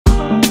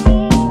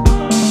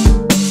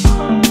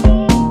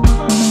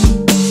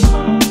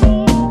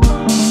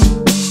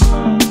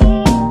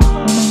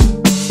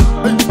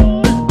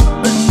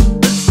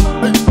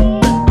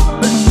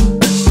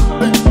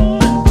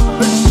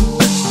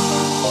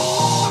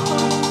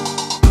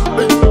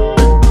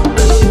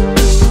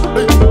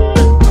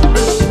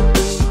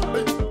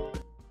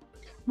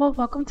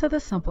welcome to the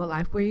Simple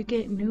Life where you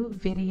get new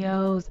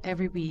videos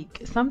every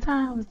week,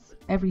 sometimes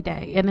every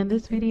day. And in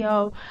this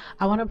video,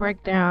 I want to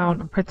break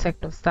down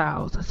protective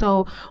styles.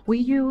 So we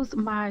use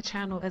my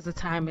channel as a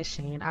time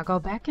machine. I go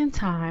back in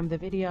time, the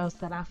videos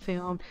that I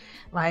filmed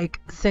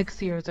like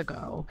 6 years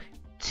ago,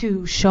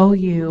 to show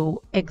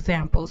you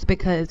examples,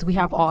 because we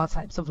have all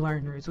types of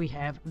learners. We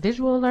have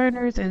visual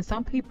learners and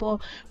some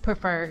people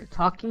prefer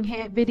talking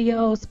head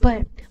videos,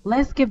 but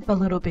let's give a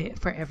little bit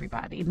for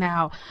everybody.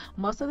 Now,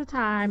 most of the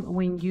time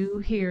when you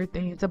hear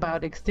things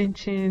about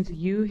extensions,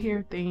 you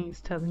hear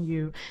things telling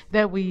you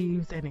that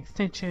weaves and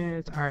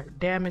extensions are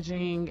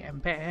damaging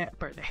and bad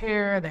for the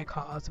hair, they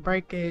cause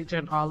breakage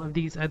and all of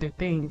these other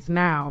things.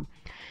 Now,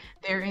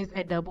 there is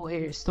a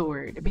double-edged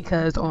sword,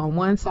 because on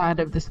one side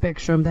of the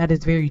spectrum that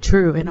is very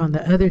true, and on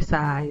the other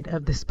side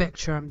of the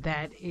spectrum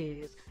that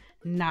is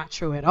not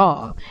true at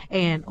all.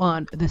 And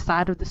on the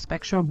side of the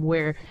spectrum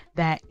where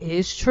that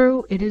is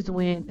true, it is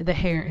when the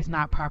hair is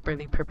not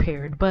properly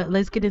prepared. But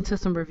let's get into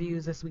some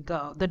reviews as we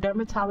go. The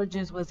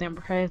dermatologist was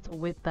impressed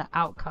with the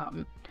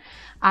outcome.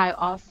 I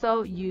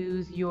also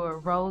use your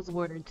rose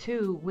water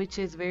too, which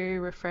is very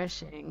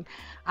refreshing.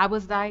 I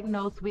was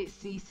diagnosed with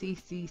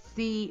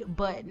CCCC,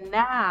 but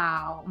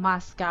now my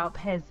scalp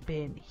has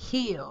been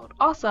healed.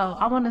 Also,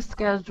 I want to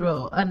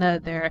schedule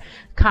another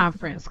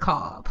conference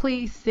call.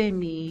 Please send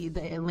me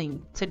the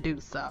link to do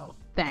so.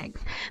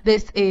 Thanks.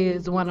 This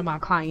is one of my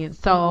clients,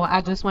 so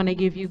I just want to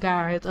give you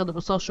guys a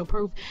little social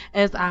proof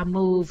as I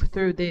move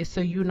through this,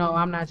 so you know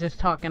I'm not just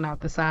talking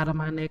out the side of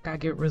my neck. I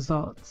get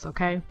results,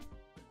 okay?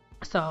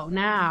 So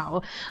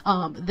now,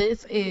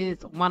 this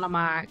is one of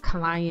my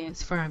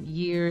clients from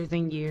years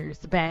and years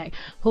back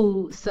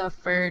who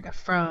suffered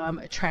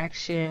from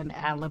traction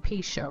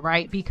alopecia,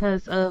 right?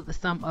 Because of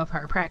some of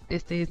her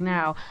practices.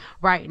 Now,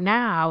 right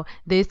now,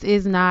 this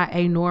is not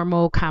a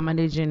normal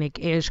comedogenic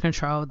edge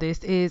control. This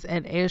is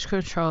an edge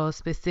control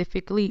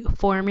specifically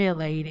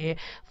formulated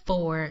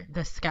for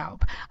the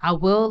scalp. I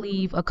will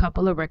leave a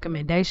couple of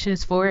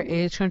recommendations for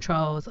edge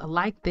controls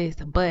like this,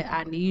 but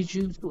I need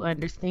you to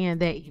understand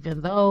that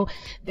even though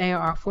they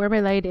are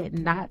formulated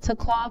not to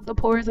clog the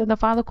pores and the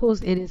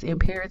follicles, it is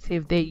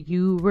imperative that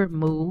you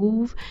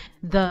remove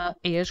the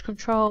edge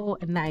control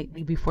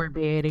nightly before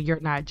bed, and you're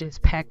not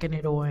just packing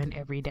it on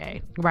every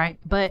day, right?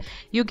 But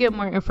you get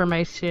more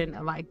information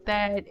like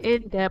that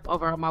in depth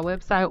over on my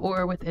website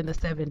or within the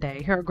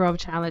 7-day hair growth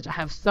challenge. I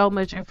have so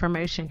much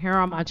information here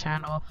on my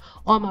channel,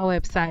 on my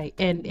website,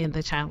 and in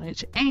the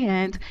challenge.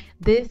 And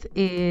this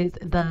is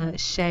the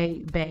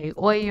Chebe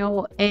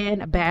oil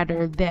and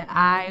batter that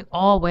I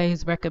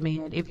always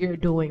recommend if you're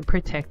doing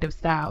protective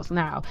styles.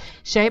 Now,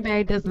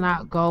 Chebe does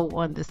not go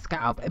on the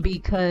scalp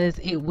because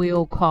it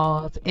will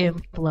cause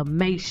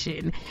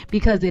inflammation,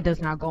 because it does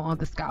not go on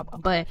the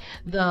scalp. But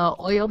the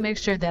oil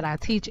mixture that I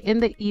teach in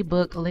the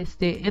ebook,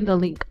 listed in the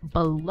link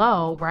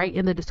below, right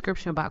in the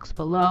description box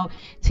below,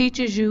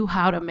 teaches you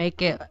how to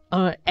make it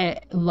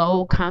at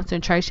low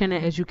concentration.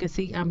 And as you can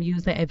see, I'm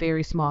using a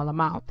very small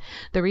amount.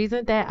 The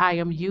reason that I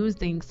am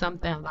using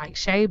something like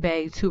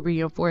Chebe to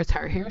reinforce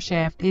her hair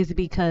shaft is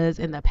because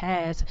in the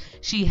past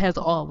she has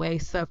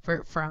always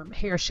suffered from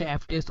hair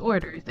shaft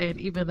disorders. And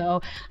even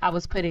though I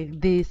was putting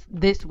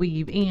this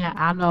weave in,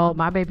 I know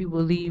my baby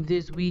will leave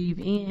this weave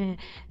in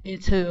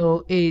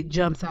until it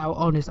jumps out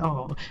on its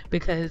own,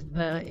 because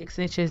the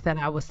extensions that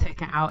I was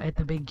taking out at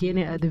the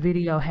beginning of the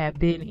video have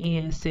been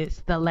in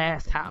since the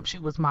last time she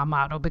was my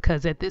model,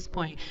 because at this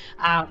point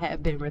I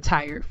have been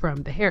retired from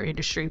the hair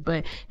industry.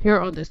 But here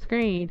on the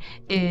screen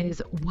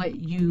is what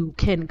you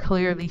can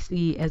clearly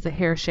see as a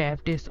hair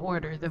shaft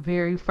disorder. The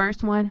very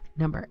first one,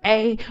 number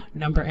A,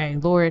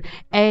 Lord,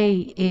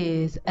 A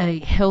is a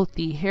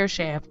healthy hair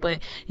shaft, but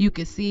you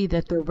can see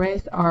that the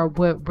rest are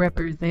what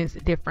represents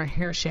different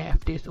hair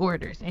shaft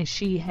disorders, and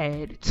she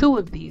had 2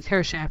 of these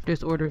hair shaft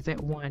disorders at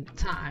one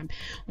time.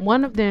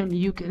 One of them,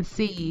 you can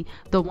see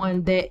the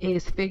one that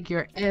is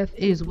figure F,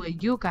 is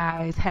what you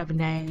guys have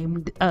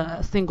named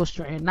single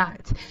strand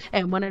knots.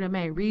 And one of the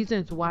main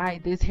reasons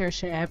why this hair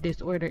shaft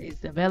disorder is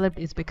developed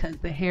is because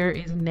the hair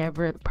is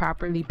never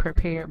properly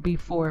prepared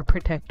before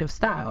protective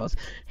styles.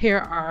 Here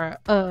are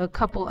a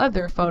couple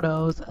other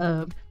photos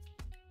of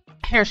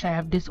hair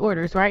shaft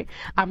disorders, right?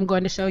 I'm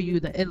going to show you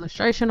the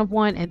illustration of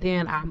one, and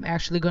then I'm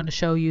actually going to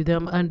show you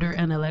them under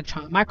an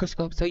electron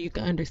microscope so you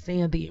can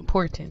understand the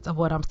importance of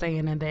what I'm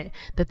saying, and that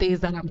the things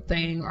that I'm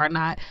saying are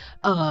not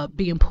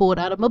being pulled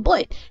out of my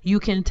butt.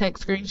 You can take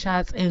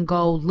screenshots and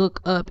go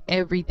look up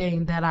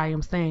everything that I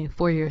am saying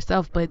for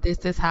yourself, but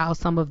this is how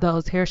some of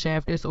those hair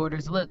shaft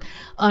disorders look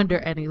under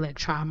an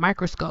electron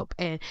microscope.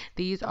 And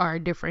these are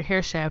different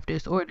hair shaft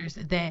disorders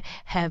that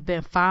have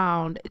been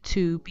found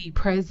to be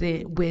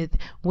present with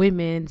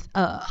women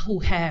who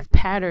have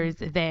patterns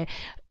that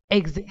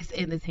exists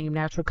in the team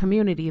natural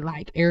community,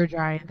 like air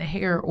drying the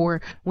hair,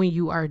 or when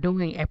you are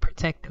doing a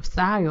protective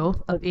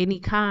style of any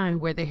kind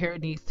where the hair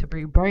needs to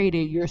be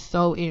braided, you're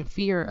so in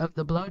fear of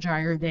the blow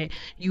dryer that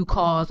you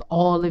cause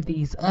all of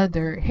these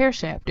other hair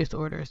shaft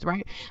disorders,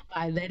 right?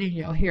 By letting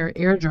your hair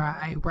air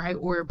dry, right,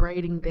 or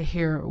braiding the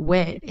hair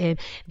wet and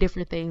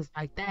different things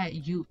like that,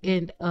 you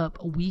end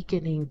up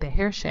weakening the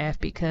hair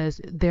shaft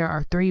because there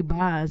are three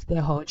bonds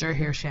that hold your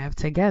hair shaft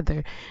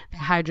together: the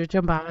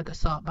hydrogen bond, the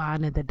salt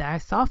bond, and the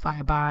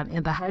disulfide bond.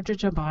 And the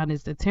hydrogen bond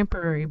is the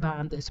temporary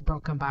bond that's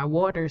broken by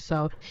water.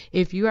 So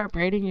if you are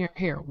braiding your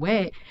hair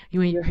wet,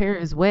 when your hair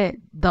is wet,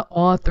 the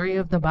all three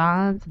of the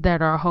bonds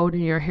that are holding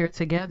your hair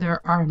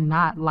together are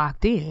not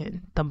locked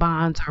in. The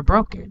bonds are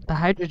broken. The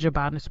hydrogen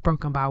bond is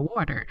broken by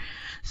water.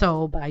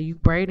 So by you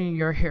braiding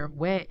your hair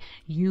wet,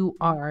 you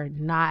are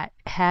not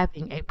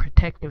having a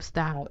protective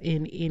style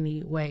in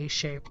any way,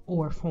 shape,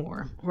 or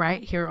form.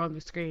 Right here on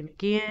the screen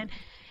again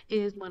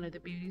is one of the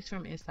beauties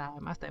from inside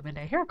my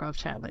 7-day hair growth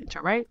challenge.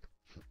 All right,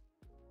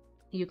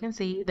 you can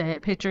see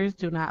that pictures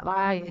do not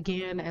lie.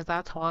 Again, as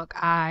I talk,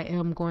 I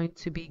am going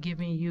to be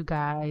giving you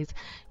guys,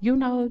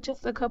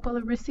 just a couple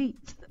of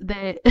receipts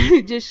that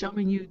just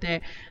showing you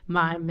that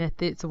my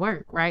methods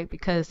work, right?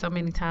 Because so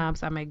many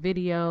times I make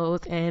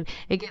videos and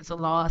it gets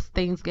lost,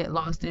 things get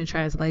lost in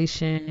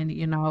translation.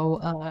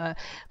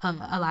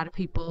 A lot of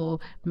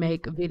people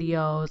make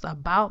videos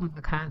about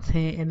my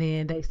content and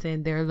then they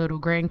send their little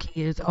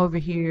grandkids over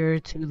here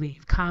to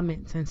leave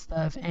comments and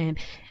stuff, and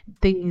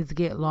things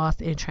get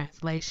lost in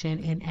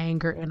translation and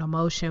anger and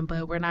emotion.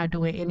 But we're not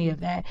doing any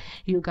of that.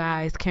 You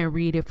guys can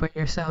read it for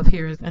yourself.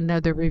 Here's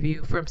another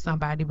review from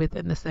somebody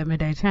within the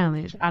 7-day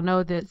challenge. I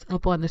know that's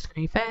up on the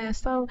screen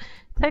fast, so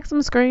take some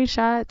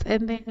screenshots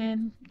and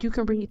then you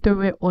can read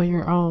through it on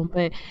your own.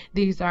 But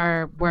these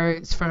are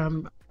words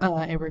from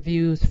and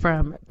reviews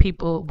from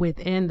people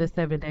within the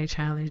 7-day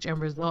challenge and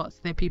results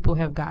that people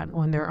have gotten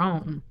on their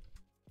own.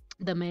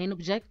 The main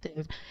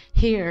objective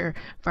here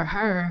for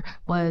her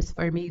was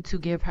for me to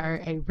give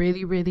her a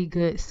really, really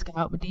good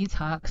scalp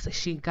detox.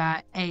 She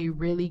got a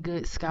really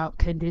good scalp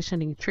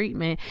conditioning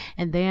treatment,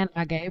 and then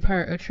I gave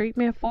her a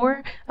treatment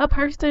for a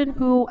person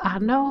who I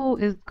know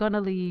is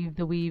gonna leave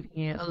the weave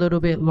in a little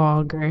bit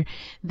longer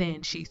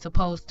than she's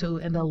supposed to.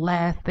 And the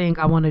last thing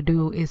I want to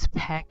do is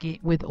pack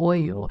it with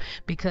oil,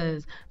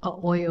 because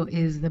oil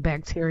is the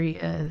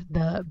bacteria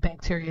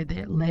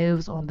that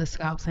lives on the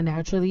scalps, and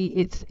naturally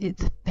it's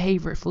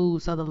favorite food.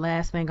 So the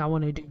last thing I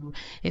want to do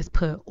is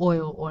put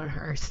oil on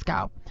her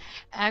scalp.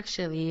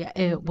 Actually,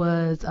 it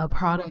was a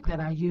product that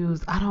I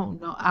used. I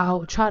don't know.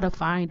 I'll try to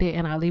find it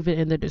and I'll leave it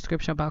in the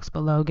description box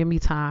below. Give me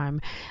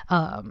time.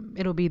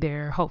 It'll be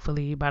there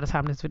hopefully by the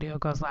time this video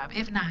goes live.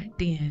 If not,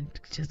 then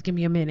just give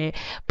me a minute.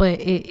 But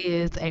it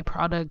is a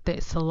product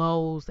that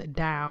slows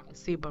down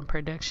sebum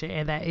production,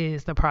 and that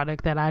is the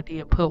product that I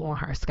did put on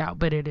her scalp.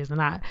 But it is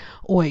not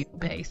oil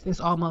based. It's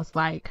almost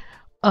like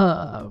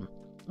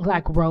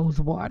rose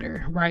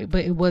water, right?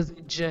 But it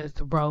wasn't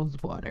just rose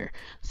water.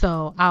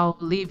 So I'll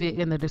leave it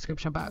in the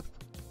description box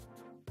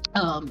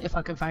if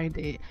I can find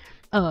it.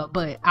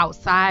 But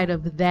outside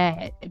of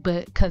that,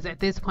 but because at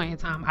this point in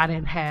time I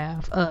didn't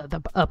have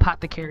the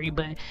apothecary,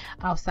 but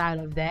outside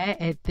of that,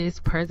 at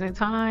this present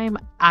time,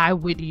 I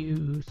would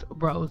use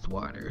rose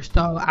water.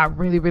 So I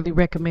really, really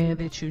recommend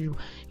that you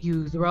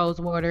use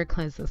rose water,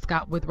 cleanse the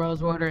scalp with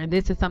rose water. And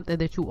this is something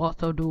that you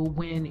also do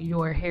when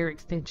your hair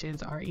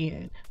extensions are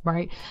in,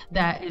 right?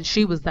 And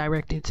she was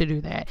directed to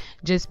do that.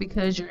 Just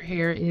because your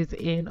hair is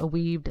in a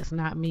weave does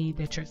not mean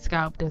that your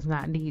scalp does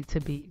not need to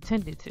be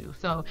tended to.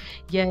 So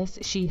yes,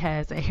 she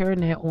has a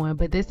hairnet on,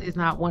 but this is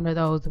not one of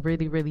those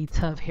really, really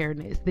tough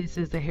hairnets. This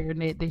is a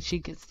hairnet that she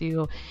can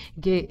still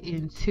get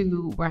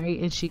into, right?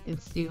 And she can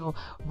still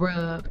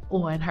rub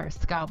on her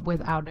scalp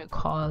without it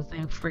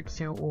causing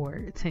friction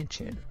or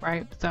tension,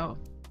 right? So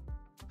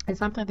it's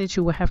something that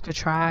you will have to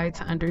try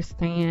to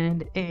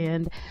understand,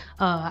 and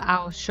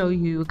I'll show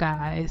you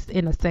guys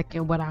in a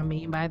second what I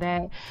mean by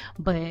that.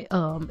 But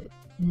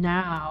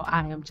now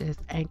I am just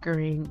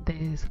anchoring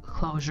this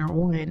closure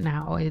on.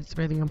 Now it's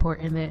really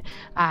important that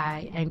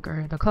I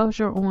anchor the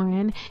closure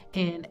on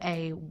in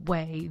a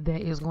way that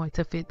is going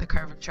to fit the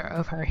curvature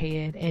of her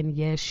head. And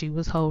yes, she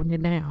was holding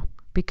it down,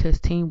 because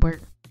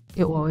teamwork,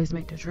 it will always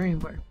make the dream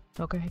work.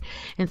 Okay,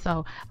 and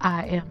so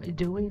I am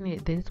doing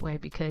it this way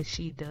because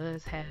she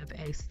does have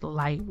a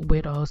slight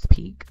widow's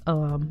peak.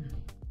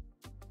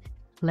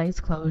 Lace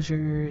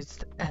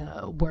closures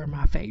were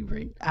my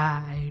favorite.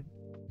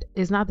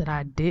 It's not that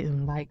I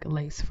didn't like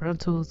lace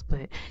frontals,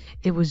 but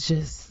it was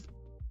just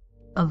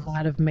a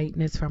lot of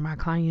maintenance for my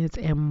clients,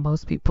 and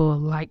most people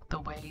like the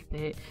way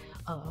that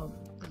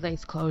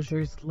lace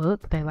closures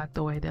look. They like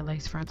the way that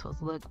lace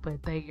frontals look,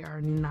 but they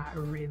are not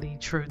really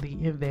truly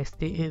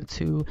invested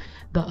into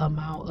the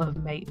amount of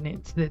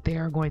maintenance that they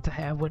are going to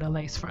have with a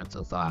lace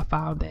frontal. So I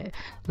found that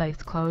lace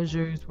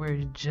closures were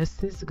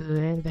just as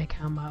good. They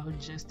come out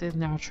just as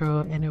natural,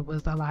 and it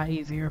was a lot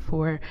easier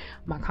for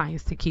my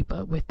clients to keep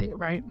up with it,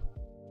 right?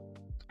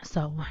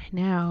 So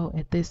now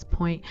at this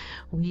point,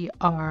 we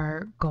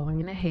are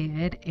going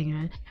ahead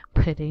and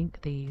putting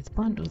these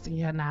bundles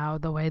in. Now,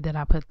 the way that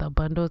I put the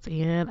bundles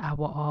in, I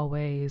will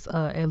always,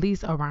 at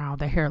least around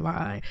the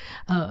hairline,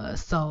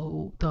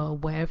 so the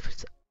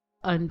wefts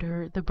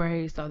under the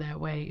braids, so that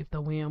way if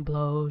the wind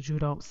blows, you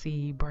don't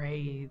see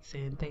braids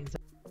and things.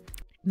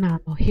 Now,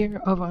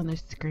 here over on the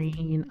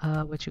screen,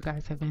 what you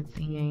guys have been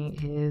seeing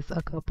is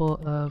a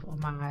couple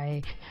of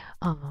my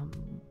um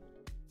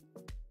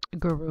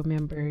guru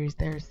members.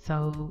 They're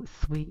so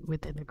sweet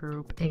within the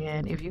group,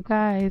 and if you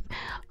guys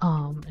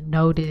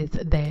notice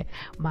that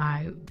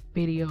my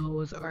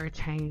videos are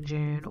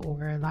changing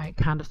or like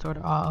kind of sort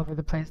of all over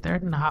the place, they're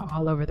not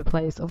all over the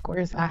place. Of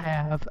course, I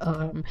have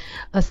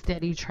a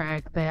steady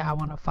track that I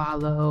want to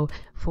follow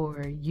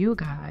for you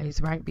guys,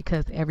 right?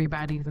 Because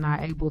everybody's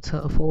not able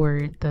to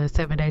afford the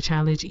 7-day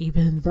challenge,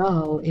 even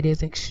though it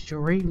is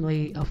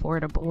extremely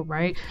affordable,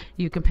 right?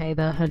 You can pay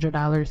the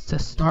 $100 to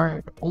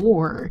start,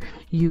 or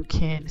you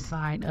can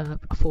sign up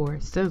for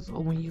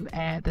Sizzle. When you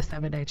add the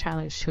 7-day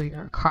challenge to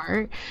your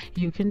cart,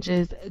 you can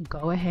just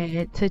go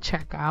ahead to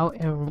checkout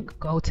and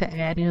go to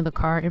add in the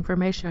cart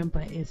information,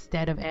 but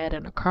instead of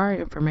adding the cart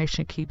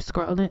information, keep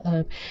scrolling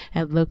up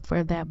and look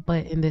for that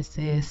button that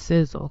says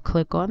Sizzle.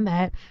 Click on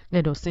that.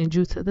 It'll send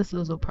you to the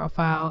Sizzle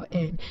profile,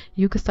 and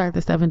you can start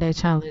the 7-day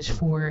challenge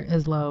for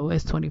as low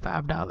as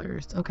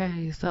 $25.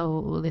 Okay, so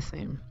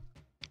listen,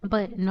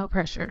 but no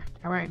pressure.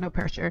 All right, no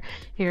pressure.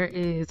 Here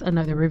is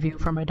another review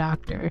from a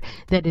doctor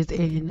that is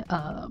in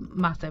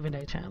my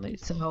 7-day challenge.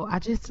 So I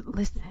just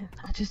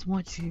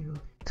want you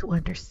to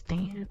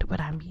understand what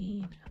I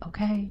mean.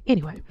 Okay,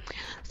 anyway,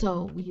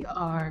 so we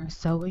are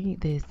sewing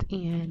this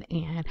in,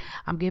 and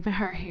I'm giving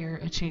her hair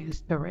a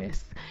chance to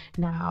rest.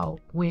 Now,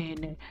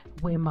 when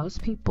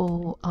most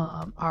people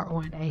are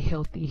on a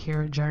healthy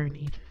hair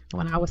journey,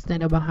 when I was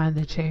standing behind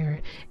the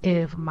chair,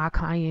 if my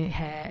client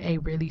had a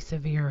really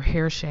severe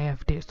hair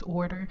shaft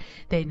disorder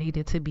that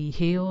needed to be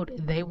healed,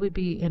 they would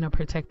be in a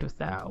protective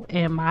style.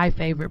 And my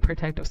favorite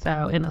protective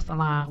style in a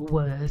salon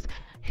was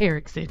hair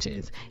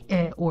extensions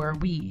or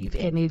weave.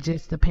 And it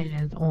just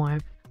depends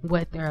on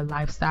what their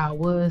lifestyle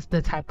was,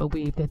 the type of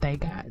weave that they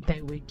got.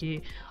 They would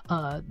get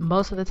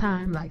most of the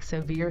time, like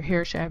severe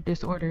hair shaft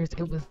disorders,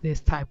 it was this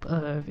type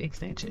of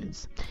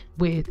extensions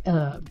with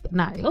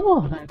not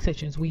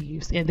extensions,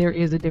 weaves. And there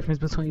is a difference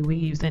between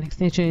weaves and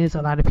extensions.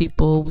 A lot of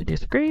people would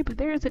disagree, but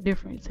there is a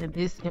difference, and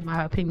this, in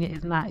my opinion,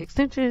 is not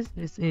extensions.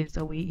 This is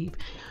a weave.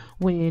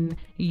 When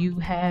you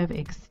have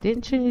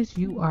extensions,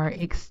 you are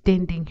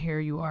extending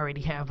hair you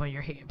already have on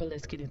your head. But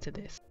let's get into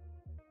this.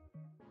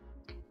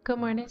 Good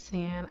morning,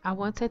 San. I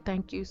want to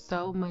thank you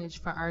so much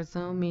for our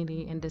Zoom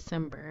meeting in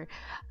December.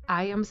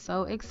 I am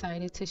so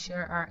excited to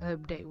share our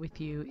update with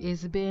you.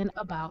 It's been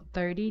about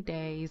 30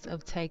 days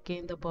of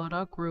taking the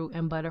burdock root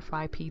and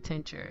butterfly pea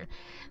tincture.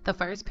 The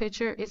first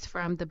picture is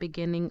from the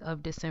beginning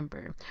of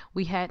December.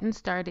 We hadn't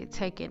started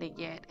taking it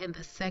yet, and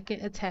the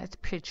second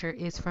attached picture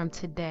is from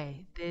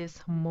today,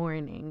 this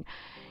morning.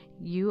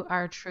 You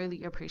are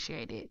truly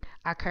appreciated.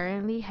 I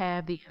currently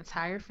have the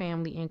entire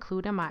family,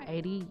 including my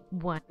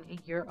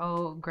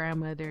 81-year-old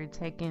grandmother,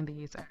 taking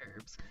these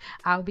herbs.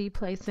 I'll be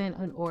placing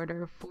an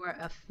order for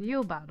a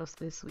few bottles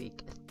this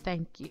week.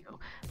 Thank you.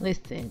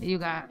 Listen, you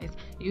guys,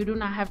 you do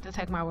not have to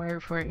take my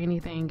word for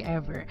anything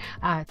ever.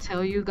 I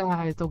tell you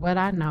guys what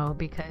I know,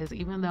 because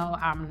even though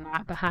I'm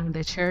not behind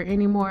the chair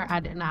anymore,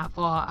 I did not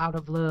fall out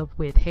of love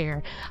with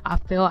hair.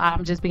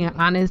 I'm just being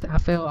honest, I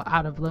fell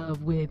out of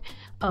love with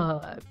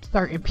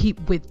certain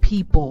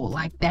people,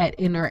 like that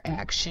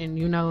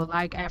interaction,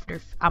 like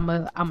after I'm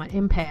an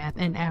empath,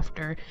 and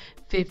after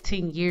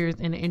 15 years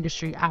in the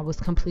industry, I was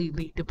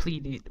completely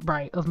depleted,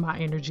 right, of my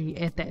energy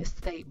at that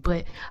state.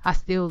 But I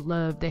still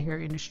love the hair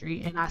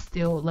industry, and I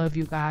still love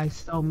you guys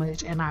so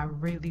much, and I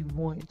really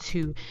want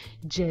to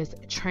just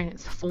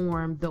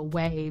transform the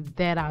way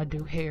that I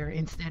do hair.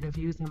 Instead of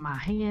using my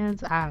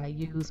hands, I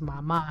use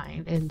my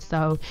mind. And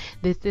so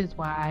this is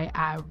why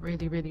I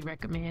really, really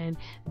recommend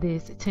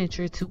this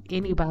tincture to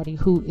anybody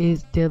who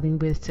is dealing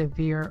with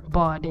severe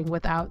balding.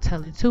 Without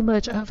telling too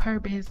much of her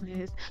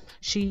business,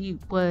 she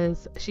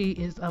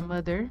is a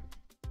mother,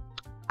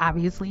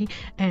 obviously,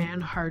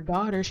 and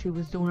she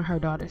was doing her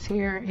daughter's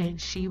hair, and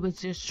she was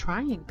just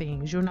trying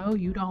things. You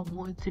don't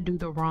want to do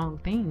the wrong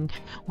thing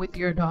with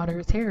your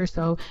daughter's hair,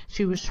 so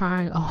she was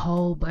trying a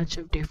whole bunch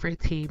of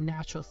different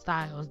natural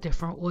styles,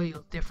 different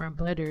oils, different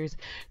butters,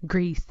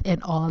 grease,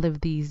 and all of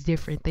these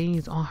different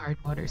things on her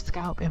daughter's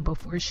scalp. And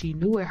before she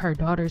knew it, her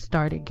daughter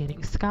started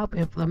getting scalp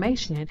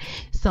inflammation.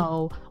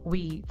 So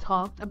we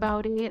talked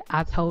about it.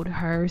 I told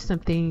her some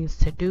things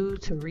to do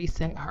to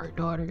reset her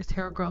daughter's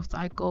hair growth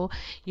cycle,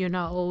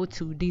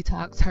 to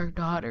detox her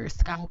daughter's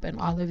scalp, and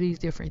all of these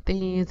different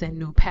things, and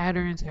new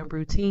patterns and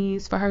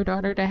routines for her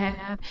daughter to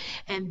have.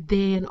 And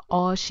then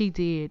all she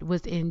did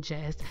was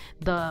ingest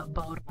the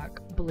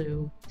burdock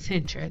blue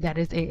tincture. That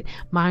is it.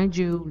 Mind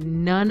you,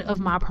 none of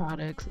my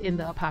products in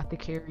the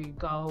apothecary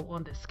go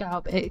on the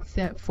scalp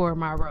except for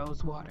my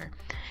rose water.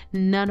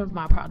 None of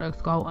my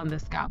products go on the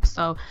scalp.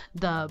 So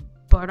the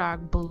burdock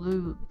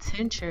blue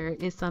tincture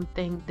is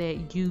something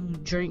that you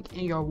drink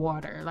in your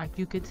water. Like,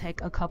 you could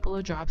take a couple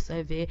of drops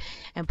of it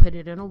and put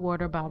it in a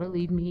water bottle.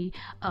 Leave me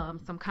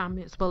some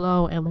comments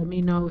below and let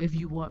me know if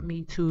you want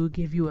me to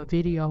give you a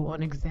video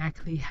on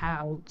exactly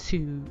how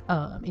to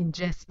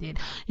ingest it.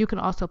 You can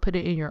also put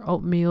it in your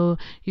oatmeal,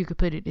 you could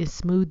put it in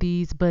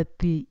smoothies, but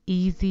the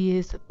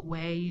easiest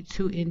way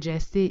to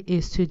ingest it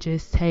is to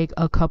just take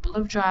a couple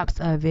of drops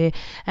of it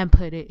and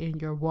put it in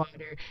your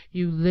water.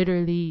 You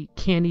literally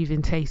can't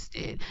even taste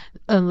it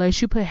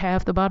unless you put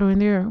half the bottle in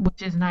there,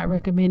 which is not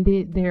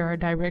recommended. There are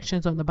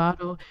directions on the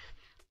bottle.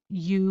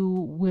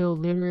 You will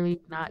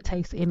literally not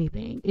taste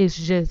anything. It's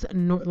just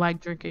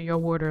like drinking your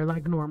water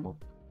like normal.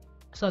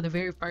 So the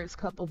very first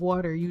cup of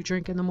water you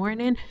drink in the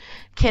morning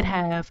can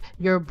have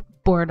your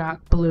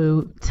burdock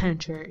blue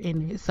tincture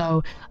in it.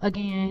 So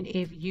again,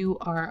 if you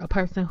are a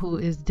person who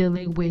is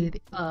dealing with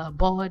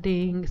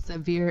balding,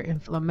 severe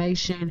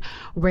inflammation,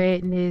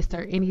 redness,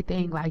 or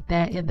anything like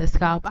that in the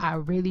scalp, I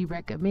really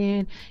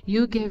recommend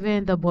you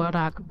giving the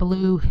burdock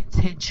blue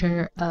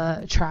tincture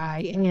a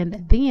try.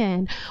 And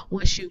then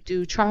once you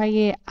do try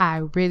it, I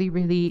really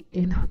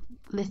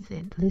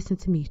listen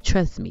to me,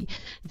 trust me,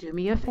 do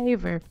me a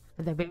favor.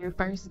 The very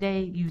first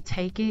day you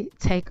take it,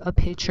 take a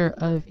picture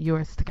of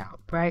your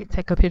scalp, right?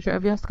 Take a picture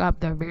of your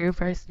scalp the very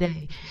first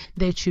day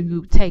that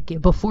you take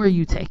it, before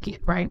you take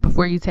it, right?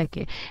 Before you take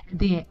it. And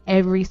then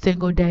every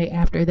single day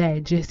after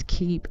that, just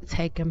keep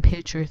taking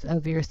pictures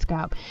of your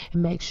scalp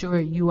and make sure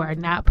you are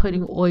not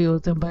putting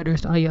oils and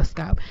butters on your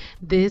scalp.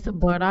 This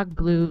burdock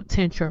blue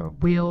tincture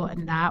will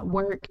not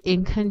work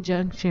in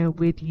conjunction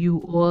with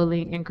you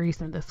oiling and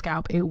greasing the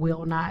scalp. It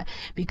will not,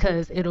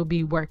 because it'll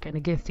be working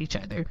against each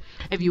other.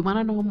 If you want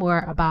to know more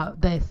about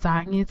the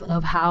science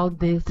of how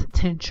this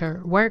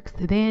tincture works,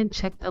 then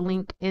check the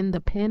link in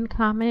the pinned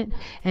comment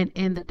and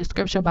in the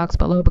description box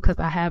below, because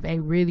I have a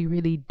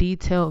really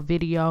detailed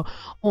video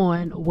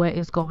on what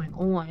is going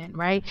on,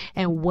 right,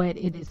 and what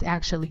it is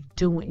actually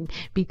doing.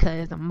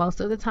 Because most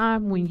of the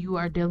time when you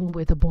are dealing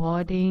with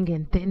balding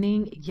and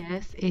thinning,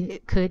 yes,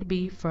 it could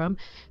be from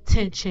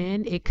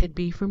tension, it could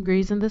be from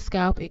greasing the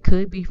scalp, it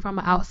could be from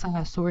an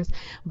outside source,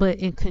 but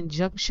in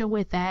conjunction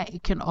with that,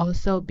 it can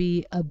also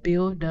be a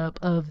buildup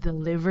of the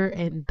liver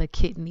and the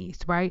kidneys,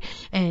 right?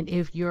 And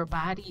if your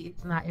body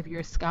is not, if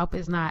your scalp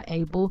is not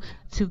able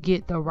to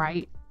get the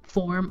right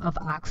form of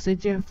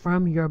oxygen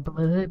from your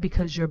blood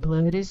because your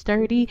blood is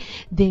dirty,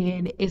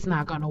 then it's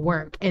not going to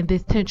work. And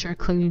this tincture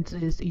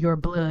cleanses your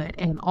blood,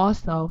 and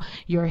also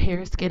your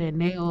hair, skin, and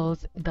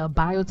nails. The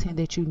biotin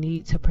that you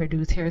need to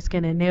produce hair,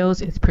 skin, and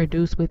nails is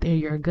produced within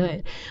your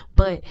gut.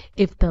 But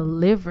if the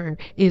liver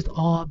is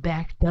all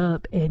backed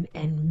up and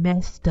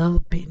messed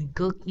up and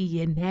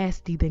gooky and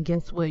nasty, then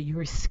guess what?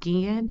 Your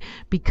skin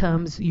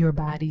becomes your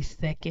body's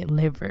second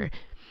liver.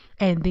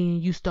 And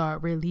then you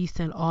start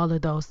releasing all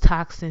of those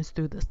toxins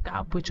through the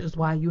scalp, which is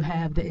why you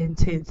have the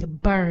intense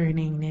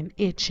burning and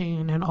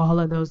itching and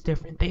all of those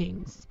different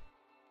things.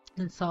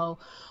 And so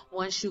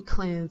once you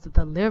cleanse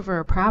the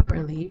liver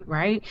properly,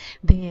 right,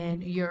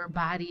 then your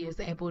body is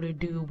able to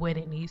do what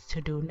it needs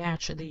to do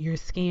naturally. Your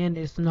skin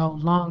is no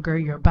longer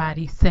your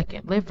body's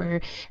second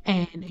liver,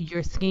 and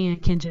your skin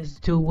can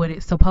just do what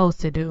it's supposed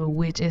to do,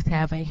 which is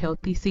have a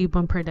healthy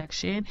sebum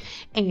production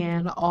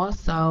and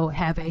also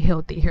have a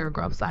healthy hair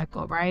growth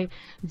cycle, right?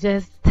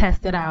 Just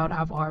test it out.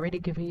 I've already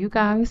given you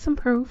guys some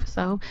proof,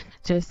 so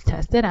just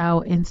test it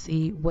out and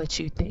see what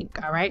you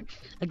think. All right,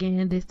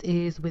 again, this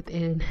is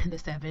within the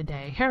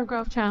 7-day hair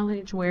growth challenge,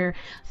 where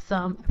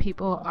some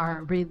people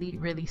are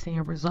really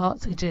seeing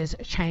results, just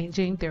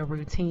changing their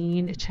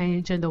routine,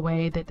 changing the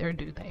way that they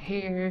do their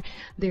hair.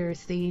 They're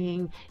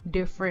seeing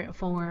different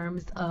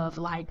forms of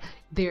like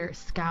their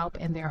scalp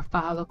and their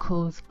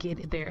follicles,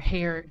 get their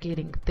hair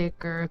getting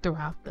thicker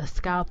throughout the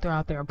scalp,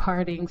 throughout their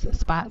partings,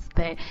 spots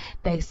that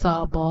they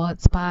saw bald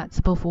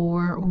spots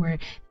before or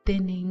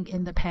thinning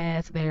in the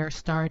past, they're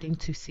starting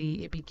to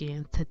see it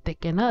begin to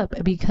thicken up.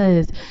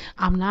 Because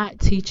I'm not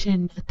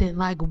teaching nothing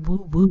like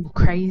woo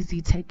crazy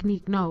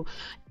technique. No,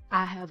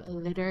 I have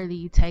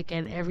literally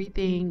taken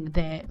everything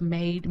that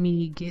made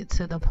me get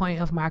to the point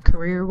of my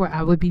career where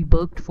I would be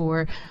booked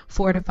for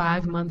 4 to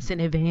 5 months in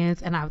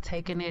advance, and I've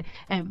taken it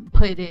and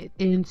put it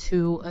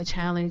into a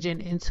challenge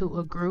and into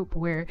a group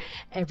where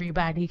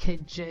everybody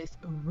could just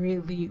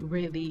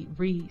really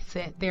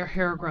reset their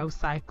hair growth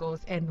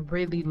cycles and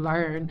really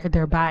learn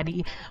their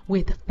body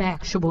with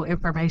factual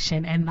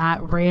information and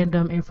not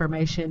random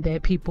information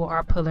that people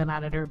are pulling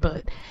out of their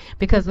butt.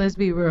 Because let's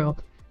be real,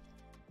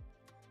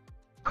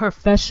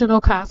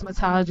 professional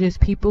cosmetologists,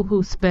 people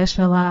who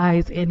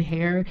specialize in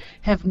hair,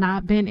 have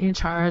not been in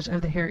charge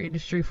of the hair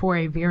industry for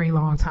a very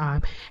long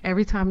time.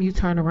 Every time you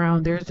turn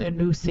around, there's a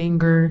new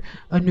singer,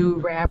 a new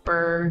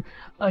rapper,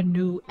 a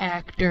new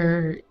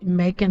actor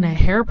making a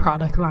hair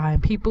product line.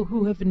 People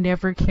who have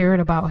never cared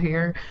about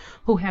hair,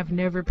 who have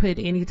never put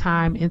any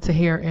time into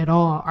hair at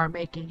all, are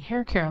making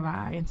hair care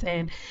lines.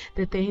 And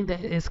the thing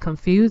that is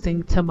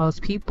confusing to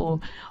most people,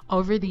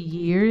 over the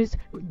years,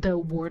 the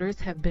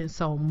waters have been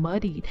so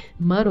muddied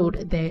muddled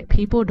that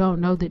people don't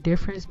know the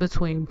difference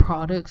between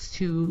products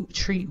to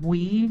treat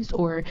weaves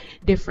or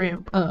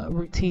different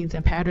routines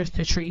and patterns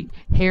to treat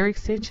hair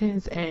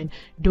extensions and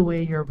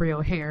doing your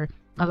real hair.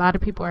 A lot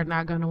of people are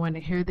not going to want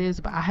to hear this,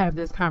 but I have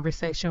this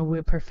conversation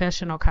with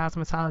professional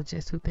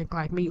cosmetologists who think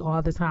like me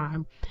all the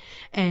time.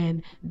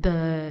 And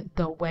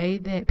the way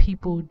that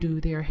people do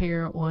their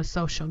hair on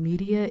social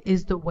media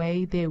is the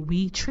way that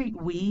we treat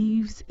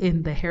weaves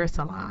in the hair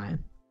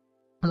salon.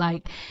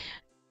 Like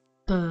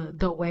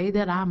the way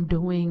that I'm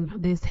doing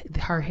this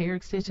her hair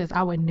extensions,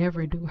 I would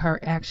never do her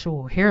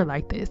actual hair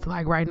like this.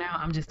 Like right now,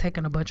 I'm just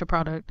taking a bunch of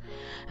product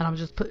and I'm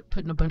just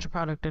putting a bunch of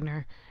product in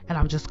there and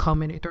I'm just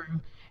combing it through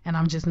and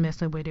I'm just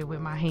messing with it with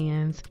my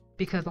hands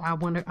because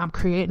I'm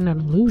creating an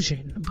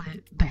illusion, but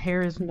the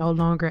hair is no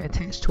longer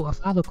attached to a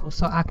follicle,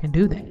 so I can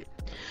do that.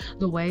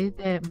 The way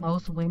that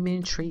most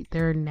women treat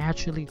their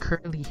naturally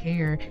curly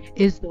hair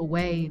is the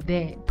way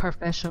that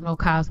professional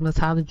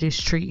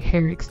cosmetologists treat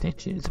hair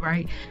extensions,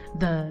 right?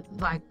 The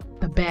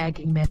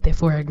bagging method,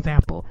 for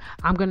example.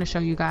 I'm going to show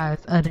you guys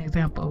an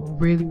example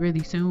really,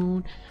 really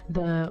soon.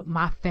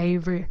 My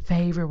favorite,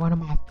 one of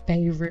my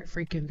favorite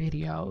freaking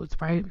videos,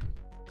 right?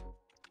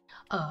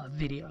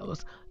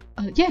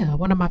 Yeah,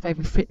 one of my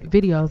favorite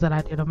videos that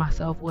I did of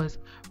myself was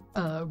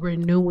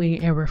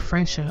renewing and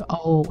refreshing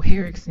old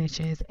hair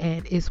extensions,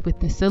 and it's with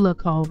the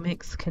silicone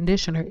mix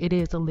conditioner. It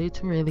is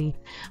literally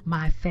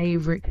my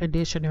favorite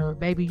conditioner.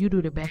 Baby, you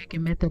do the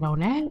bagging method on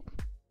that,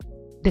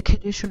 the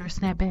conditioner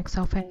snap back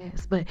so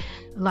fast. But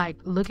like,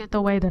 look at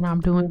the way that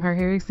I'm doing her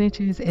hair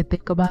extensions and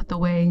think about the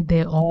way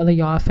that all of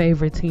y'all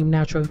favorite Team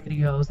Natural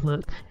videos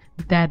look.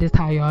 That is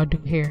how y'all do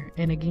hair.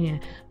 And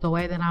again, the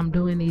way that I'm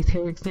doing these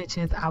hair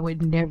extensions, I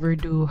would never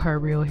do her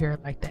real hair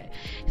like that.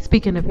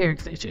 Speaking of hair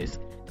extensions,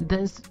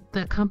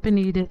 the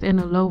company that's in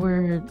the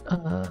lower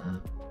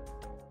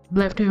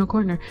left hand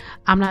corner,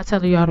 I'm not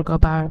telling y'all to go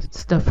buy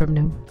stuff from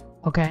them,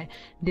 okay?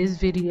 This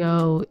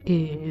video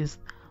is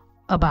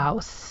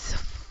about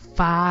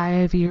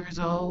 5 years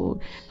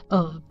old.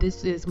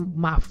 This is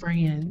my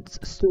friend's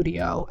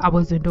studio. I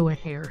wasn't doing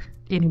hair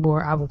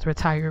anymore. I was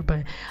retired,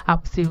 but I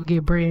would still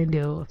get brand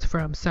deals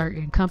from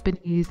certain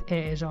companies.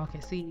 And as y'all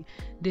can see,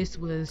 this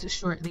was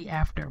shortly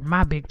after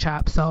my big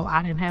chop, so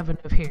I didn't have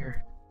enough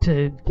hair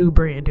to do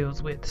brand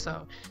deals with.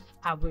 So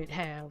I would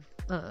have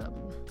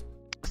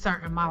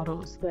certain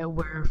models that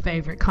were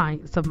favorite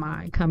clients of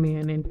mine come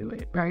in and do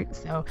it, right?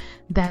 So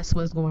that's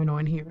what's going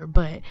on here.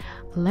 But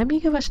let me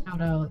give a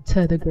shout out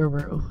to the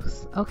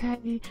gurus,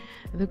 okay?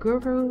 The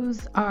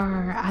gurus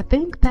are, I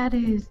think that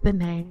is the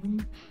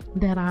name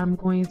that I'm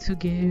going to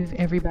give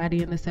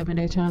everybody in the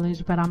 7-day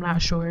challenge, but I'm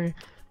not sure,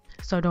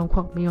 so don't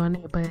quote me on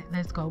it. But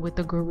let's go with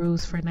the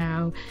gurus for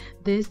now.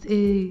 This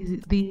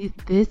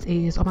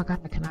is oh my god,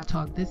 I cannot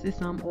talk. This is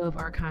some of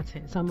our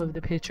content, some of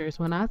the pictures.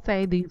 When I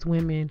say these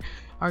women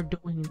are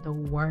doing the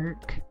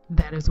work,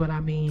 that is what I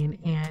mean.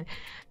 And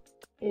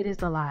it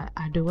is a lot.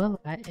 I do a lot,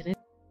 and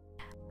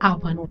I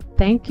want to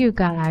thank you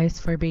guys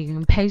for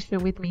being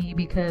patient with me,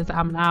 because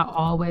I'm not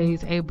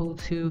always able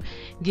to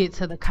get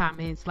to the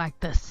comments like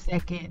the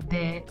second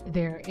that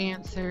they're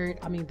answered.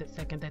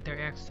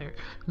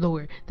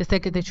 Lord, the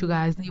second that you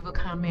guys leave a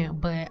comment.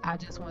 But I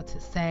just want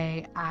to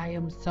say I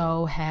am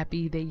so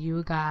happy that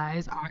you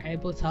guys are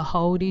able to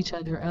hold each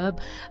other up.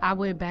 I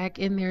went back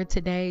in there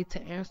today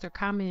to answer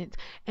comments,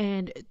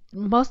 and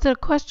most of the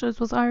questions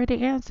was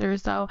already answered.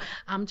 So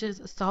I'm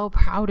just so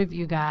proud of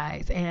you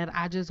guys, and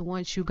I just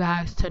want you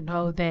guys to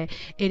know that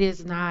it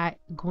is not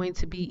going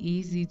to be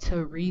easy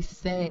to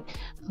reset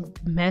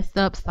messed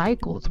up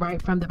cycles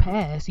right from the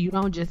past. You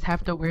don't just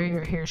have to wear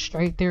your hair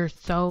straight. There's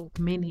so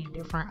many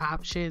different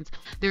options.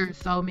 There's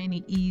so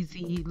many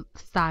easy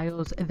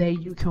styles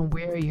that you can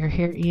wear your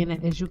hair in,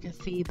 and as you can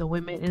see, the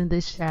women in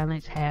this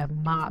challenge have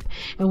mop,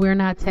 and we're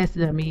not test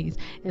dummies.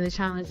 In the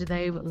challenge,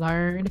 they've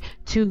learned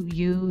to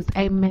use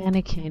a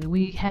mannequin.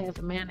 We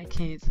have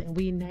mannequins and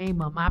we name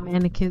them. My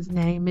mannequin's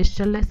name is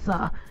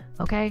Shalissa.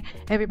 Okay,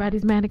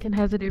 everybody's mannequin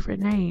has a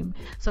different name.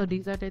 So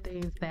these are the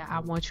things that I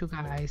want you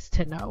guys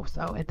to know.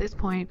 So at this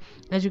point,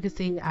 as you can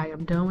see, I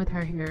am done with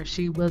her hair.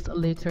 She was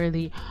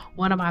literally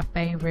one of my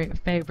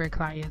favorite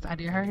clients. I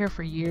did her hair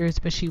for years,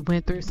 but she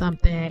went through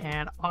something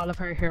and all of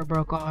her hair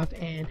broke off,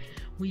 and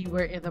we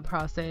were in the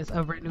process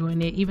of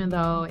renewing it. Even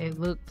though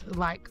it looked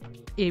like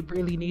it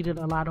really needed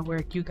a lot of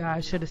work, you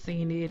guys should have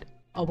seen it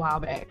a while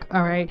back.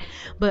 All right,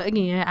 but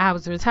again, I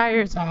was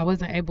retired, so I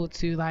wasn't able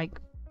to like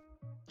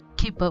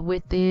keep up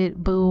with it.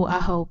 Boo, I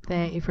hope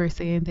that if you're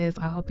seeing this,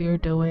 I hope you're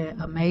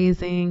doing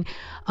amazing.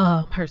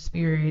 Her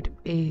spirit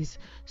is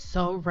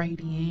so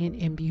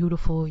radiant and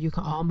beautiful. You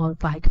can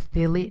almost like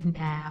feel it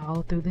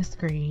now through the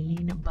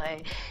screen.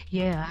 But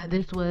yeah,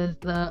 this was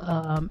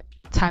the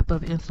type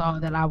of install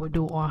that I would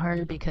do on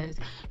her because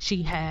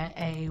she had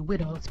a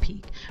widow's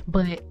peak.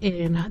 But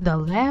in the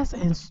last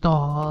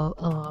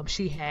install,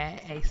 she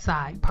had a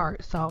side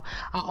part, so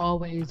I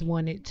always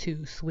wanted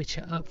to switch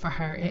it up for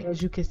her. And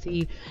as you can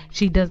see,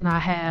 she does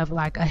not have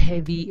like a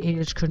heavy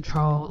edge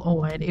control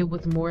on. It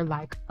was more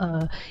like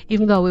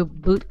even though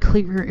it looked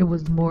clear, it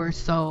was more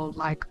so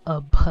like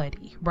a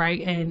putty,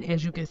 right? And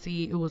as you can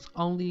see, it was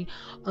only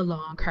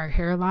along her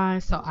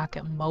hairline, so I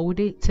could mold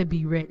it to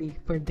be ready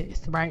for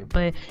this, right?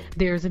 But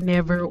there's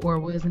never or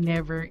was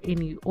never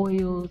any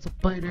oils,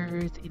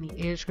 butters,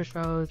 any edge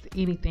controls,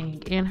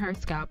 anything in her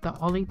scalp. The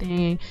only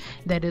thing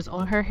that is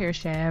on her hair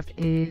shaft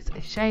is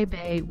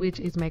Chebe, which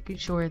is making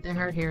sure that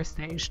her hair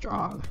stays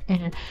strong.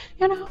 And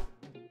you know,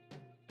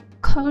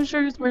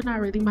 closures were not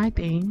really my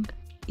thing,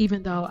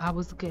 even though I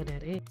was good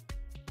at it.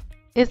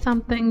 It's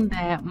something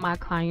that my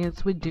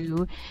clients would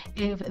do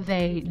if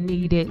they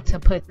needed to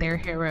put their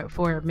hair up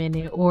for a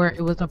minute, or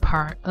it was a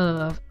part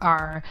of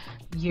our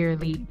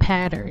yearly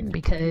pattern,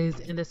 because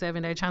in the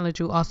 7-day challenge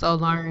you also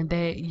learn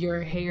that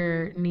your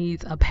hair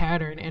needs a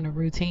pattern and a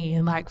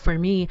routine. Like for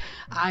me,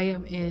 I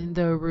am in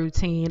the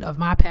routine of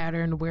my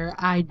pattern where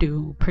I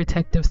do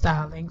protective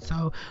styling.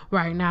 So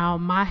right now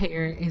my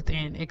hair is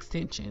in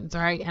extensions,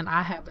 right? And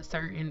I have a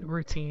certain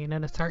routine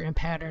and a certain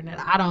pattern, and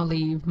I don't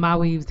leave my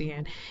weaves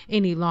in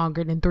any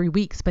longer than 3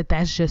 weeks. But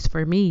that's just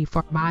for me,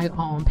 for my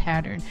own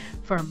pattern,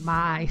 for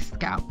my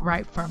scalp,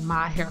 right? For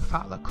my hair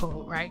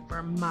follicle, right?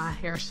 For my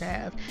hair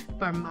shaft,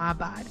 for my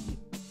body.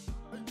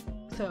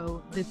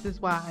 So this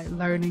is why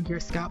learning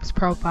your scalp's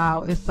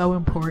profile is so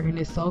important.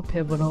 It's so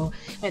pivotal,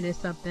 and it's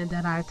something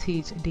that I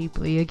teach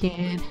deeply.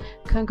 Again,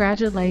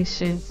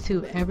 congratulations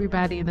to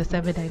everybody in the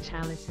 7-day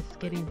challenge that's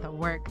getting the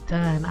work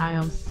done. I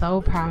am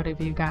so proud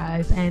of you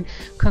guys, and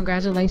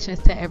congratulations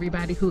to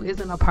everybody who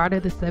isn't a part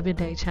of the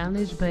 7-day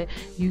challenge, but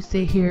you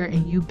sit here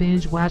and you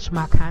binge watch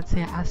my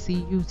content. I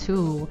see you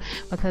too,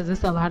 because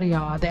it's a lot of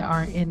y'all that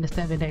are in the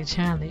 7-day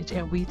challenge,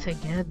 and we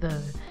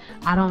together.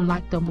 I don't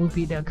like the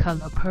movie The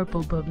Color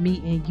Purple, but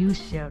me and you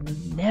shall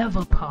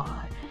never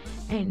part.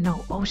 Ain't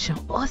no ocean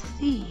or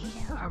sea.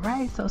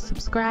 Alright, so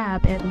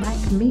subscribe and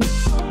like me.